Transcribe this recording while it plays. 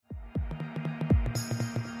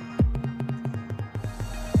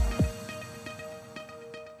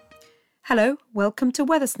Hello, welcome to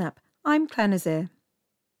Weathersnap. I'm Claire Nazir.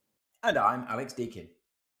 And I'm Alex Deakin.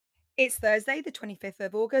 It's Thursday, the 25th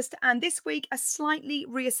of August, and this week a slightly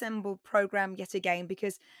reassembled programme yet again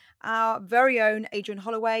because our very own Adrian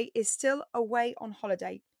Holloway is still away on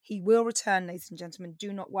holiday. He will return, ladies and gentlemen,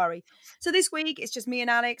 do not worry. So this week it's just me and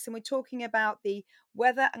Alex, and we're talking about the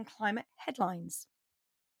weather and climate headlines.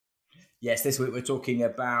 Yes, this week we're talking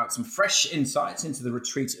about some fresh insights into the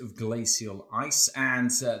retreat of glacial ice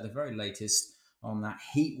and the very latest on that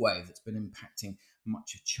heat wave that's been impacting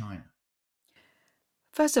much of China.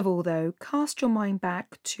 First of all, though, cast your mind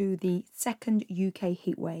back to the second UK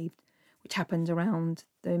heatwave, which happened around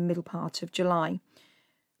the middle part of July.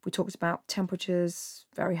 We talked about temperatures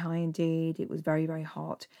very high indeed. It was very, very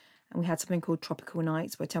hot. And we had something called tropical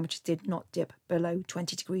nights where temperatures did not dip below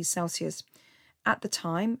 20 degrees Celsius. At the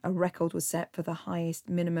time, a record was set for the highest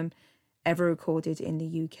minimum ever recorded in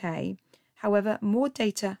the UK. However, more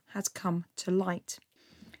data has come to light.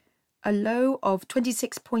 A low of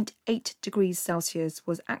 26.8 degrees Celsius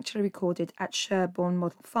was actually recorded at Sherborne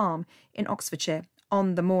Model Farm in Oxfordshire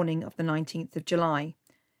on the morning of the 19th of July.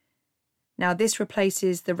 Now, this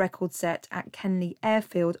replaces the record set at Kenley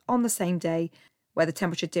Airfield on the same day, where the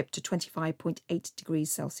temperature dipped to 25.8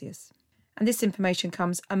 degrees Celsius. And this information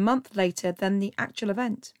comes a month later than the actual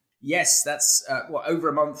event. Yes, that's over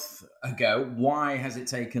a month ago. Why has it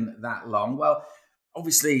taken that long? Well,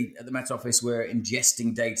 obviously, at the Met Office, we're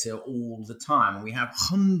ingesting data all the time, and we have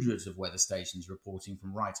hundreds of weather stations reporting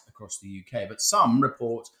from right across the UK, but some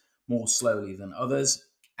report more slowly than others.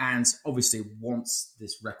 And obviously, once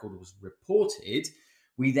this record was reported,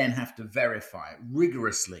 we then have to verify,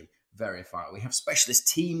 rigorously verify. We have specialist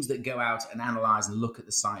teams that go out and analyze and look at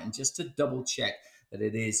the site and just to double check that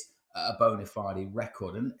it is a bona fide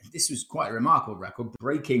record. And this was quite a remarkable record,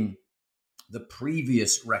 breaking the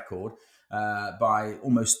previous record by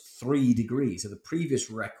almost 3 degrees. So the previous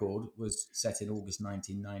record was set in August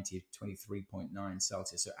 1990 of 23.9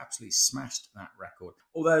 Celsius. So absolutely smashed that record.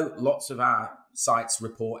 Although lots of our sites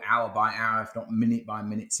report hour by hour, if not minute by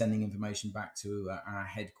minute, sending information back to our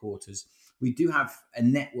headquarters, we do have a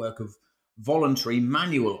network of voluntary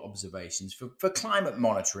manual observations for climate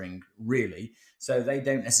monitoring, really. So they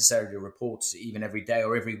don't necessarily report even every day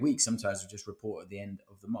or every week. Sometimes we just report at the end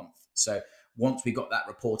of the month. So once we got that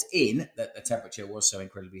report in that the temperature was so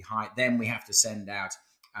incredibly high, then we have to send out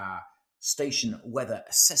our station weather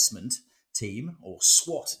assessment team or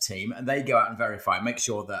SWAT team, and they go out and verify, make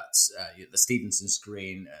sure that the Stevenson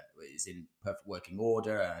screen is in perfect working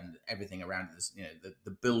order and everything around this,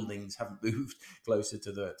 the buildings haven't moved closer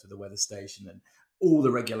to the weather station and all the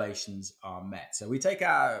regulations are met. So we take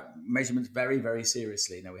our measurements very, very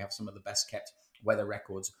seriously. We have some of the best kept weather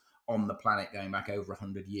records on the planet going back over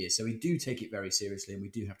 100 years. So we do take it very seriously and we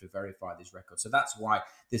do have to verify these records. So that's why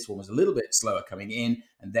this one was a little bit slower coming in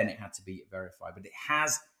and then it had to be verified. But it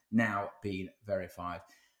has now been verified.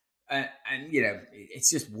 It's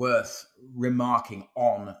just worth remarking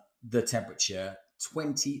on the temperature,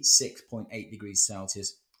 26.8 degrees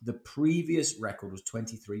Celsius. The previous record was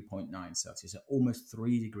 23.9 Celsius, so almost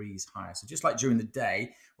 3 degrees higher. So just like during the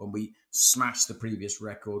day when we smashed the previous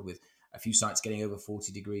record with a few sites getting over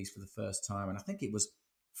 40 degrees for the first time, and I think it was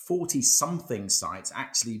 40-something sites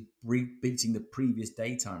actually beating the previous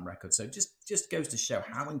daytime record. So just goes to show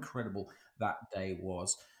how incredible that day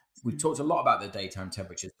was. We've talked a lot about the daytime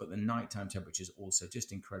temperatures, but the nighttime temperatures also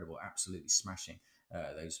just incredible, absolutely smashing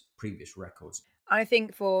those previous records. I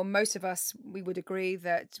think for most of us, we would agree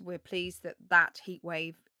that we're pleased that that heat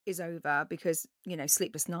wave is over because,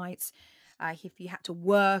 sleepless nights. If you had to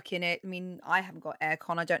work in it, I mean, I haven't got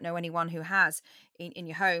aircon. I don't know anyone who has in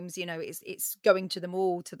your homes. It's going to the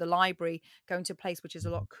mall, to the library, going to a place which is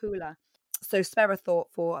a lot cooler. So spare a thought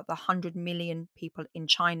for the 100 million people in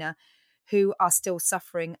China who are still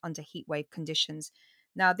suffering under heat wave conditions.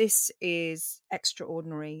 Now, this is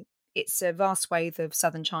extraordinary. It's a vast swathe of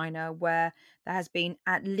southern China where there has been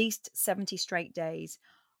at least 70 straight days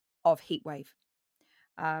of heat wave.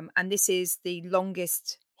 And this is the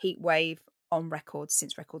longest heat wave on record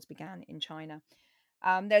since records began in China.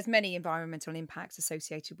 There's many environmental impacts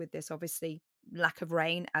associated with this, obviously lack of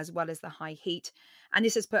rain as well as the high heat. And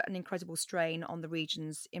this has put an incredible strain on the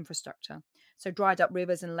region's infrastructure. So dried up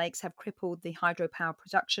rivers and lakes have crippled the hydropower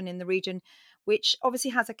production in the region, which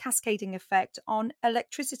obviously has a cascading effect on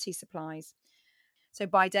electricity supplies. So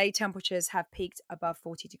by day, temperatures have peaked above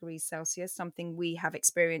 40 degrees Celsius, something we have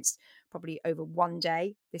experienced probably over one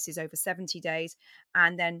day. This is over 70 days.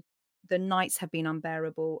 And then the nights have been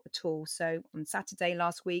unbearable at all. So on Saturday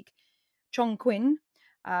last week, Chongqing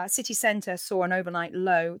city centre saw an overnight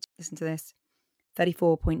low, listen to this,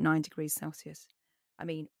 34.9 degrees Celsius. I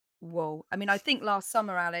mean, Whoa. I mean, I think last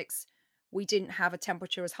summer, Alex, we didn't have a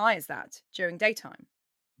temperature as high as that during daytime.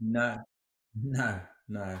 No, no,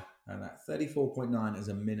 no. And that 34.9 is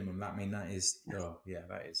a minimum. That mean that is, oh yeah,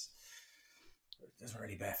 that is, doesn't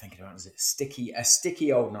really bear thinking about, is it? A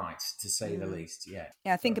sticky old night, to say the Mm. least. Yeah.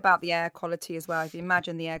 Yeah, think But about the air quality as well. If you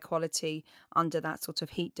imagine the air quality under that sort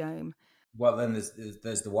of heat dome. well, then there's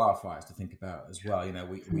the wildfires to think about as well. You know,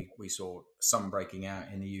 we saw some breaking out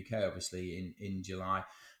in the UK, obviously in July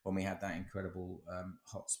when we had that incredible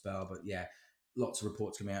hot spell. But yeah, lots of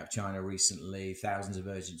reports coming out of China recently. Thousands of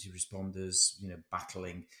emergency responders, you know,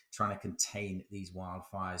 battling, trying to contain these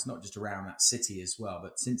wildfires, not just around that city as well,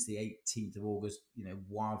 but since the 18th of August, you know,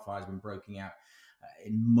 wildfires have been breaking out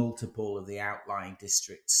in multiple of the outlying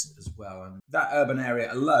districts as well. And that urban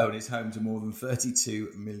area alone is home to more than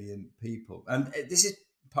 32 million people. And this is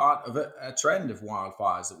part of a trend of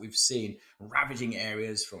wildfires that we've seen ravaging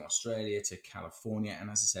areas from Australia to California.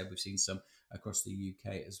 And as I said, we've seen some across the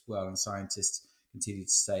UK as well. And scientists continue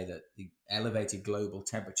to say that the elevated global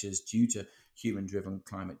temperatures due to human driven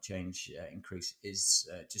climate change increase is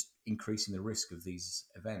just increasing the risk of these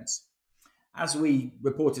events. As we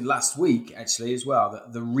reported last week, actually, as well,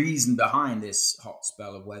 that the reason behind this hot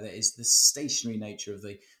spell of weather is the stationary nature of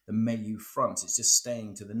the Mayu front. It's just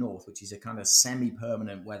staying to the north, which is a kind of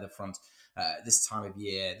semi-permanent weather front this time of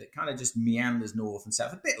year that kind of just meanders north and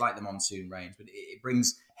south, a bit like the monsoon rains, but it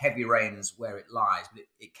brings heavy rains where it lies, but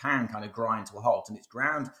it can kind of grind to a halt, and it's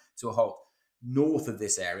ground to a halt north of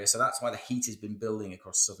this area. So that's why the heat has been building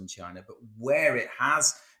across southern China. But where it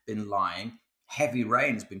has been lying, heavy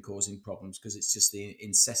rain has been causing problems because it's just the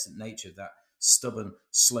incessant nature of that stubborn,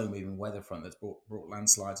 slow-moving weather front that's brought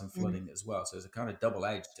landslides and Mm. flooding as well. So it's a kind of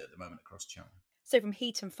double-edged at the moment across China. So, from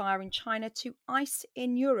heat and fire in China to ice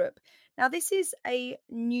in Europe. Now, this is a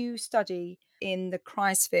new study in the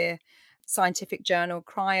Cryosphere scientific journal.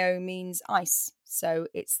 Cryo means ice, so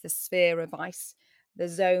it's the sphere of ice, the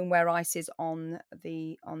zone where ice is on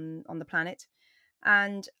the planet.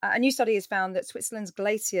 And a new study has found that Switzerland's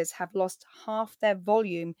glaciers have lost half their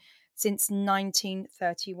volume since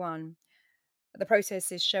 1931. The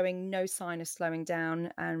process is showing no sign of slowing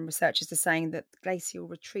down, and researchers are saying that glacial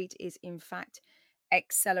retreat is, in fact,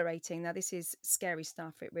 accelerating. Now, this is scary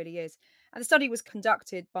stuff, it really is. And the study was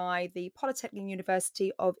conducted by the Polytechnic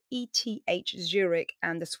University of ETH Zurich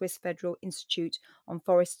and the Swiss Federal Institute on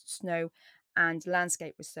Forest, Snow, and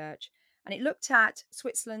Landscape Research. And it looked at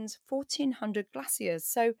Switzerland's 1,400 glaciers.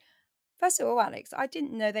 So, first of all, Alex, I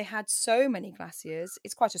didn't know they had so many glaciers.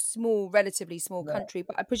 It's quite a small, relatively small Right. country,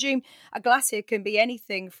 but I presume a glacier can be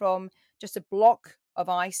anything from just a block of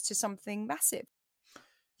ice to something massive.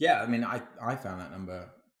 Yeah, I mean, I found that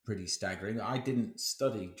number pretty staggering. I didn't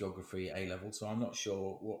study geography A level, so I'm not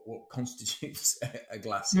sure what constitutes a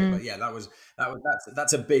glacier. Mm. But yeah,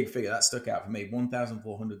 that's a big figure. That stuck out for me.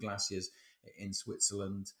 1,400 glaciers in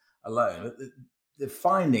Switzerland alone. But the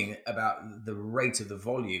finding about the rate of the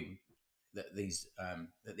volume that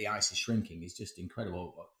the ice is shrinking is just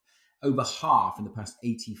incredible. Over half in the past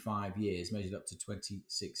 85 years, measured up to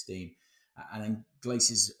 2016. And then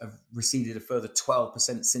glaciers have receded a further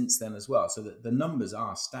 12% since then as well. So the numbers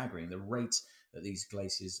are staggering. The rate that these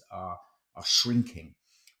glaciers are shrinking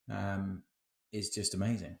is just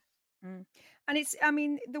amazing. Mm. And I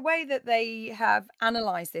mean, the way that they have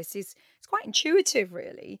analysed this is it's quite intuitive,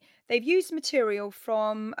 really. They've used material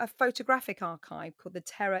from a photographic archive called the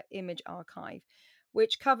Terra Image Archive,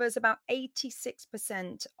 which covers about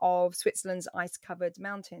 86% of Switzerland's ice covered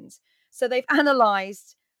mountains. So they've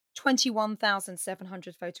analysed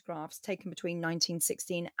 21,700 photographs taken between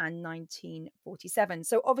 1916 and 1947.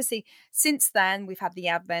 So obviously, since then, we've had the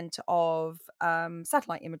advent of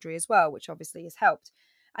satellite imagery as well, which obviously has helped.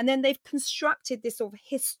 And then they've constructed this sort of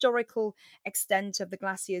historical extent of the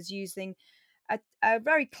glaciers using a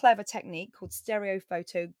very clever technique called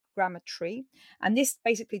stereophotogrammetry. And this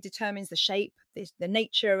basically determines the shape, the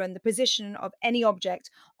nature, and the position of any object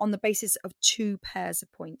on the basis of two pairs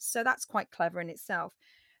of points. So that's quite clever in itself.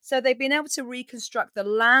 So they've been able to reconstruct the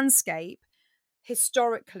landscape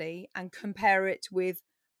historically and compare it with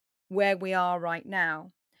where we are right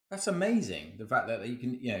now. That's amazing. The fact that you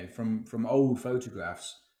can, you know, from old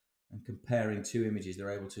photographs and comparing two images, they're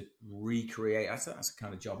able to recreate. That's a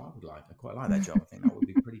kind of job I would like. I quite like that job. I think that would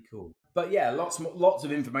be pretty cool. But yeah, lots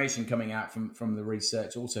of information coming out from the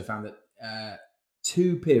research. Also found that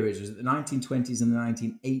two periods, was it the 1920s and the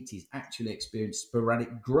 1980s, actually experienced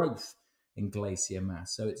sporadic growth in glacier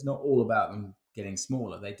mass. So it's not all about them getting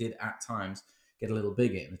smaller. They did at times get a little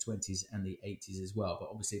bigger in the 20s and the 80s as well. But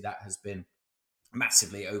obviously that has been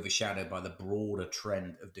massively overshadowed by the broader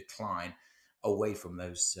trend of decline away from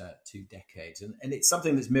those 2 decades. And it's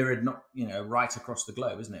something that's mirrored, not, right across the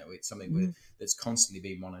globe, isn't it? It's something that's constantly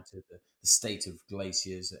being monitored, the state of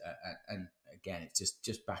glaciers. And again, it's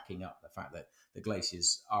just backing up the fact that the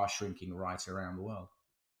glaciers are shrinking right around the world.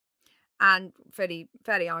 And fairly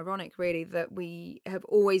ironic, really, that we have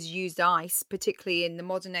always used ice, particularly in the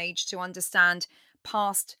modern age, to understand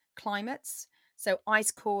past climates. So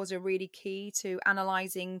ice cores are really key to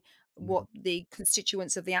analysing what the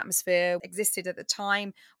constituents of the atmosphere existed at the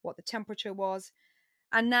time, what the temperature was.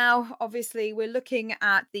 And now, obviously, we're looking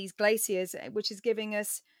at these glaciers, which is giving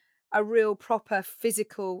us a real proper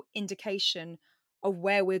physical indication of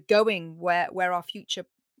where we're going, where our future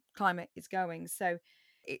climate is going. So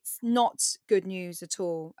it's not good news at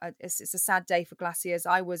all. It's a sad day for glaciers.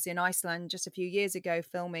 I was in Iceland just a few years ago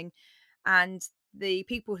filming, and the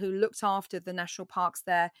people who looked after the national parks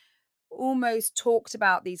there almost talked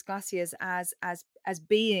about these glaciers as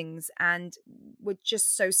beings, and were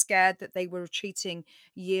just so scared that they were retreating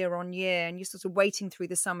year on year, and you're sort of waiting through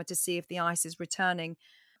the summer to see if the ice is returning.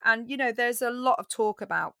 And there's a lot of talk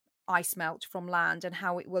about ice melt from land and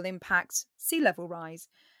how it will impact sea level rise.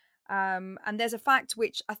 And there's a fact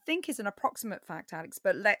which I think is an approximate fact, Alex,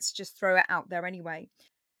 but let's just throw it out there anyway.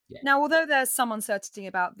 Yeah. Now, although there's some uncertainty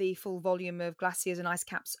about the full volume of glaciers and ice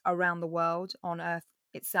caps around the world on Earth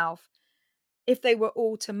itself, if they were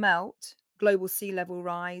all to melt, global sea level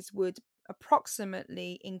rise would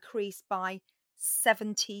approximately increase by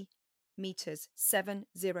 70 meters, 70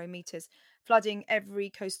 meters, flooding every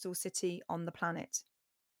coastal city on the planet.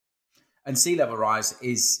 And sea level rise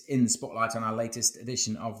is in the spotlight on our latest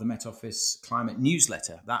edition of the Met Office Climate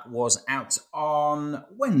Newsletter. That was out on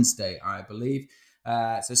Wednesday, I believe.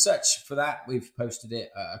 So search for that. We've posted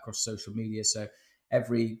it across social media. So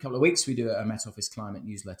every couple of weeks we do a Met Office Climate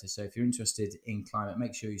Newsletter. So if you're interested in climate,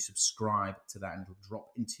 make sure you subscribe to that and it'll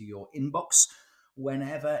drop into your inbox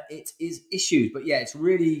whenever it is issued. But yeah, it's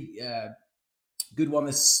really good one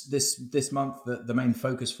this month. The main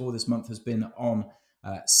focus for this month has been on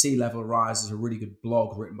sea level rise. There's a really good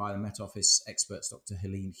blog written by the Met Office experts, Dr.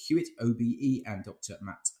 Helene Hewitt, OBE, and Dr.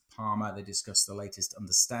 Matt Palmer. They discuss the latest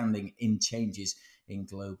understanding in changes in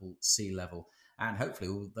global sea level. And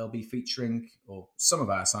hopefully they'll be featuring, or some of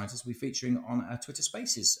our scientists will be featuring on Twitter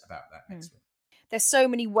Spaces about that next week. There's so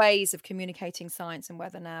many ways of communicating science and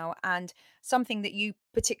weather now. And something that you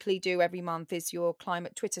particularly do every month is your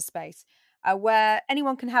climate Twitter space, where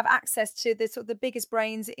anyone can have access to the sort of the biggest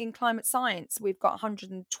brains in climate science. We've got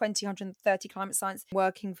 120, 130 climate science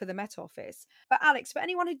working for the Met Office. But Alex, for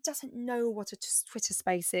anyone who doesn't know what a Twitter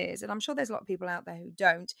space is, and I'm sure there's a lot of people out there who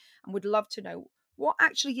don't and would love to know, what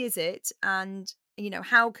actually is it, and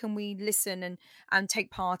how can we listen and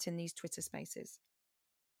take part in these Twitter spaces?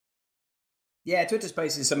 Yeah, Twitter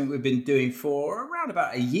Spaces is something we've been doing for around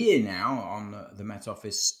about a year now on the Met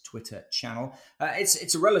Office Twitter channel.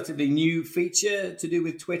 It's a relatively new feature to do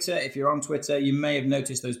with Twitter. If you're on Twitter, you may have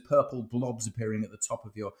noticed those purple blobs appearing at the top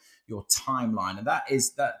of your timeline, and that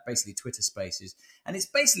basically Twitter Spaces. And it's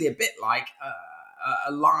basically a bit like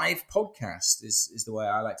a live podcast is the way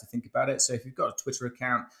I like to think about it. So if you've got a Twitter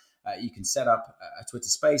account, you can set up a Twitter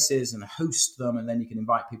Spaces and host them, and then you can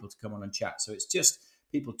invite people to come on and chat. So it's just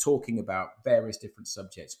people talking about various different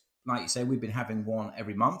subjects. Like you say, we've been having one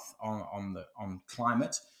every month on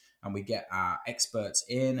climate, and we get our experts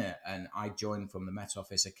in, and I join from the Met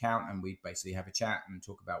Office account, and we basically have a chat and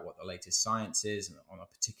talk about what the latest science is on a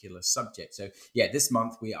particular subject. So yeah, this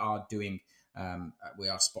month we are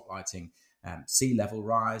spotlighting sea level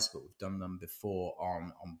rise, but we've done them before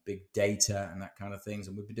on big data and that kind of things,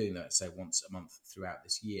 and we've been doing that, say, once a month throughout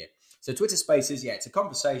this year. So Twitter Spaces, yeah, it's a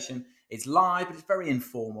conversation. It's live, but it's very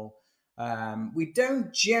informal. We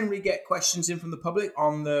don't generally get questions in from the public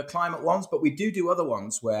on the climate ones, but we do other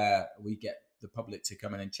ones where we get the public to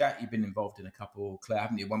come in and chat. You've been involved in a couple, Claire,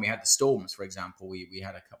 haven't you? When we had the storms, for example, we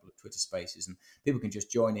had a couple of Twitter Spaces, and people can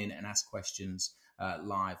just join in and ask questions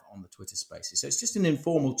live on the Twitter Spaces. So it's just an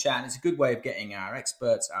informal chat, and it's a good way of getting our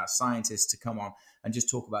experts, our scientists to come on and just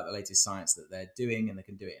talk about the latest science that they're doing, and they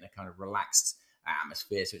can do it in a kind of relaxed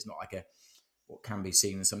atmosphere. So it's not like what can be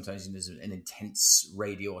seen sometimes as an intense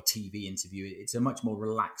radio or TV interview. It's a much more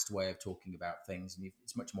relaxed way of talking about things, and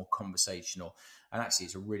it's much more conversational. And actually,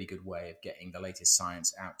 it's a really good way of getting the latest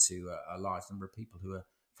science out to a large number of people who are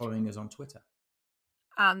following us on Twitter.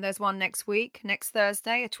 And there's one next week, next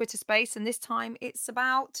Thursday, a Twitter space, and this time it's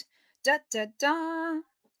about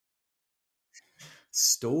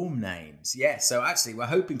storm names. Yeah, so actually we're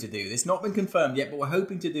hoping to do this, not been confirmed yet, but we're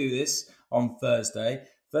hoping to do this on Thursday.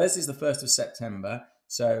 Thursday is the 1st of September.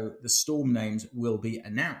 So the storm names will be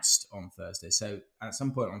announced on Thursday. So at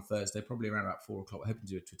some point on Thursday, probably around about 4 o'clock, we're hoping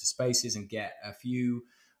to do a Twitter Spaces and get a few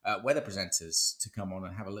weather presenters to come on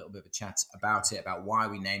and have a little bit of a chat about it, about why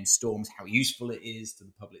we name storms, how useful it is to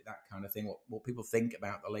the public, that kind of thing, what people think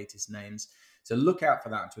about the latest names. So look out for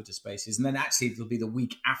that on Twitter Spaces. And then actually it'll be the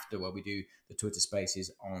week after where we do the Twitter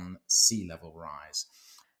Spaces on sea level rise.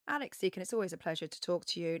 Alex Deacon, it's always a pleasure to talk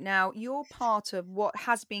to you. Now, you're part of what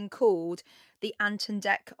has been called the Ant and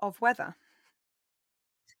Dec of weather.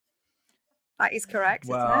 That is correct,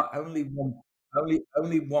 Well, isn't it?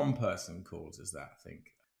 only one person calls us that, I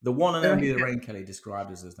think. The one and only Lorraine Kelly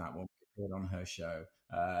described us as that one on her show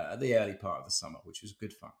at the early part of the summer, which was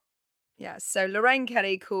good fun. Yeah, so Lorraine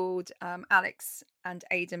Kelly called Alex and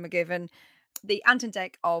Aidan McGivern the Ant and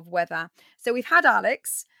Dec of weather. So we've had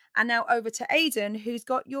Alex, and now over to Aidan, who's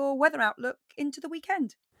got your weather outlook into the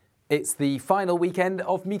weekend. It's the final weekend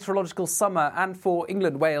of meteorological summer, and for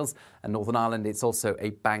England, Wales and Northern Ireland, it's also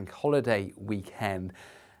a bank holiday weekend.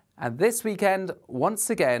 And this weekend,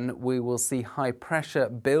 once again, we will see high pressure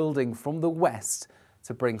building from the west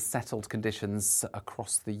to bring settled conditions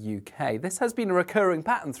across the UK. This has been a recurring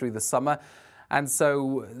pattern through the summer, and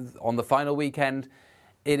so on the final weekend,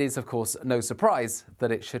 it is, of course, no surprise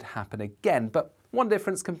that it should happen again. But one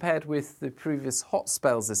difference compared with the previous hot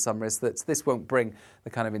spells this summer is that this won't bring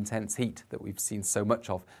the kind of intense heat that we've seen so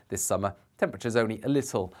much of this summer. Temperatures only a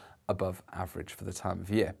little above average for the time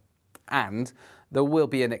of year. And there will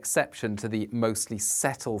be an exception to the mostly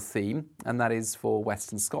settled theme, and that is for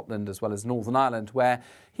Western Scotland as well as Northern Ireland, where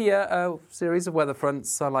here a series of weather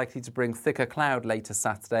fronts are likely to bring thicker cloud later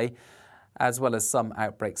Saturday, as well as some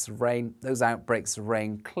outbreaks of rain. Those outbreaks of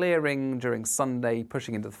rain clearing during Sunday,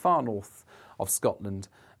 pushing into the far north of Scotland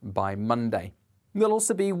by Monday. There'll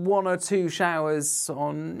also be 1 or 2 showers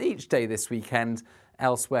on each day this weekend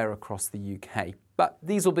elsewhere across the UK. But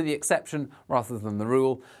these will be the exception rather than the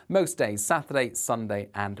rule. Most days, Saturday, Sunday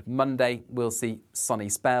and Monday, we'll see sunny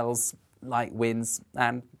spells, light winds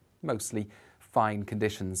and mostly fine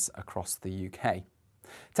conditions across the UK.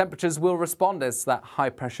 Temperatures will respond as that high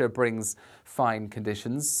pressure brings fine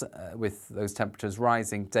conditions, with those temperatures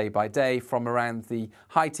rising day by day from around the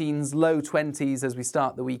high teens, low 20s as we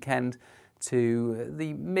start the weekend to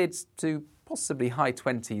the mid to possibly high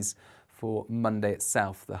 20s for Monday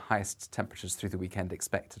itself. The highest temperatures through the weekend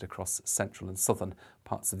expected across central and southern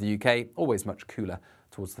parts of the UK, always much cooler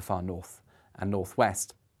towards the far north and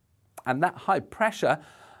northwest. And that high pressure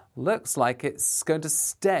looks like it's going to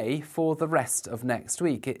stay for the rest of next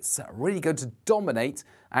week. It's really going to dominate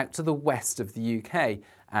out to the west of the UK,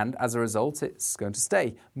 and as a result it's going to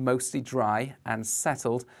stay mostly dry and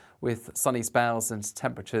settled with sunny spells and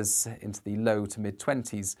temperatures into the low to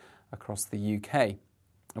mid-20s across the UK.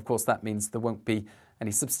 Of course, that means there won't be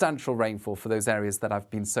any substantial rainfall for those areas that have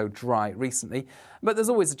been so dry recently, but there's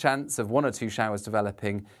always a chance of 1 or 2 showers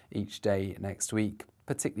developing each day next week,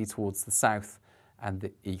 particularly towards the south and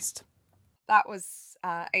the east. That was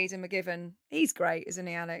Aidan McGivern. He's great, isn't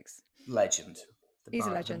he, Alex? Legend. He's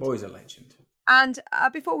a legend. The boy's a legend. And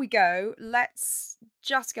before we go, let's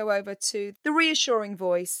just go over to the reassuring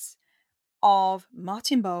voice of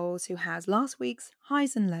Martin Bowles, who has last week's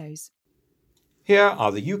highs and lows. Here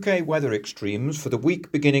are the UK weather extremes for the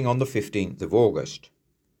week beginning on the 15th of August.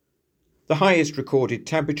 The highest recorded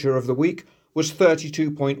temperature of the week was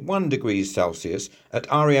 32.1 degrees Celsius at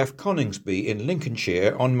RAF Coningsby in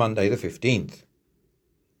Lincolnshire on Monday the 15th.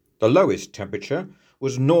 The lowest temperature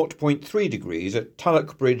was 0.3 degrees at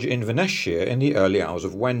Tulloch Bridge in Inverness-shire in the early hours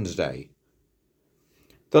of Wednesday.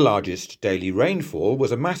 The largest daily rainfall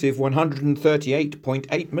was a massive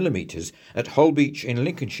 138.8 millimetres at Holbeach in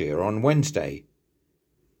Lincolnshire on Wednesday.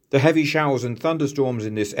 The heavy showers and thunderstorms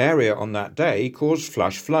in this area on that day caused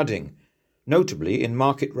flash flooding, notably in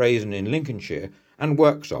Market Rasen in Lincolnshire and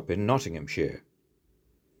Worksop in Nottinghamshire.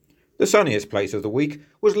 The sunniest place of the week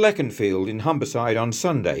was Leconfield in Humberside on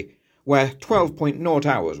Sunday, where 12.0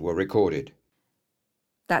 hours were recorded.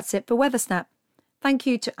 That's it for WeatherSnap. Thank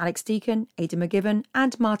you to Alex Deacon, Aidan McGivern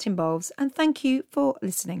and Martin Bowles, and thank you for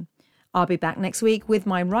listening. I'll be back next week with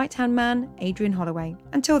my right-hand man, Adrian Holloway.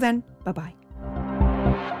 Until then, bye-bye.